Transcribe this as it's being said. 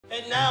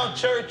And now,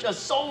 church, a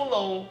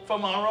solo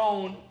from our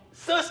own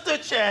Sister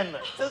Chandler.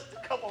 Sister,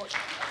 come on.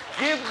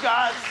 Give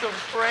God some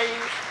praise.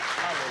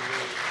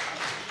 Hallelujah.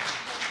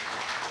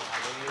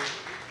 Hallelujah.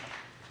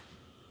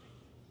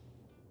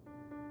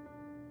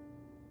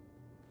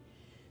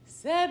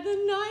 Said the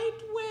night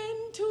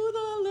wind to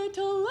the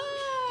little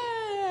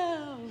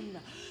lamb,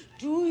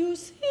 do you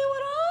see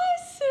what I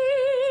see?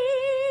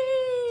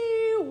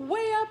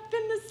 Way up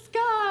in the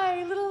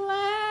sky, little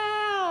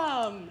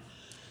lamb.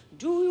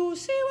 Do you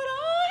see what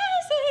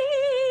I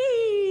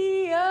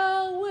see?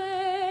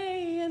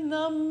 Away in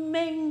the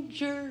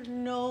manger,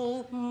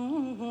 no,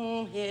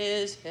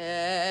 his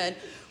head.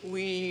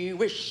 We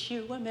wish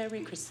you a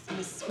Merry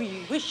Christmas.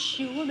 We wish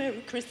you a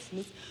Merry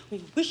Christmas.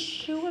 We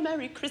wish you a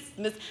Merry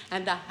Christmas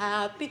and a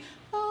happy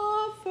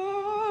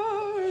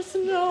first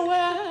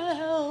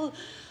Noel.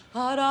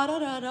 Da da da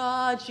da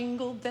da,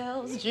 jingle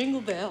bells,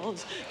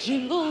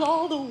 jingle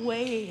all the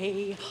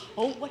way.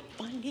 Oh, what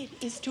fun it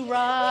is to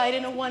ride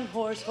in a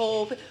one-horse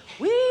open.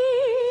 We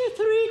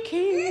three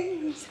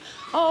kings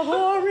of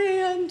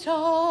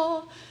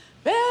Oriental,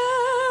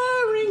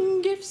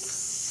 bearing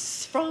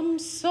gifts from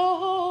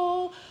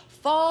so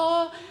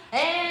far,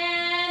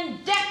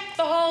 and deck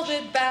the halls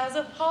with boughs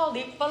of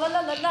holly. Fa la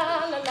la la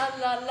la la la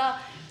la la.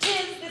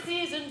 'Tis the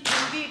season to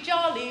be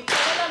jolly. Fa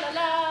la la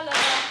la la la.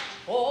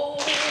 Oh,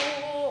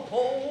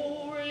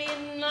 holy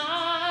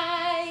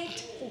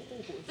night,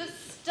 the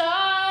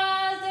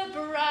stars are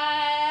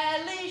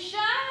brightly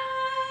shining.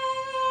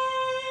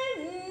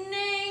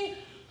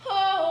 Oh,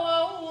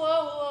 oh, oh,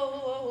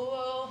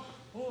 oh,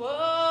 oh, oh, oh,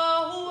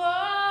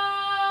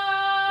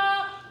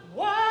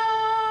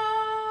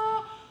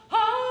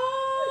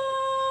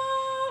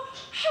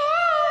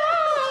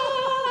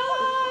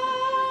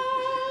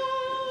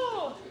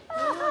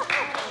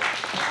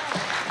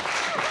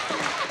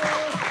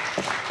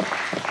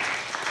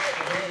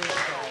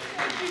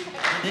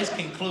 This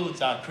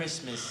concludes our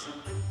Christmas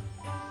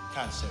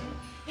concert.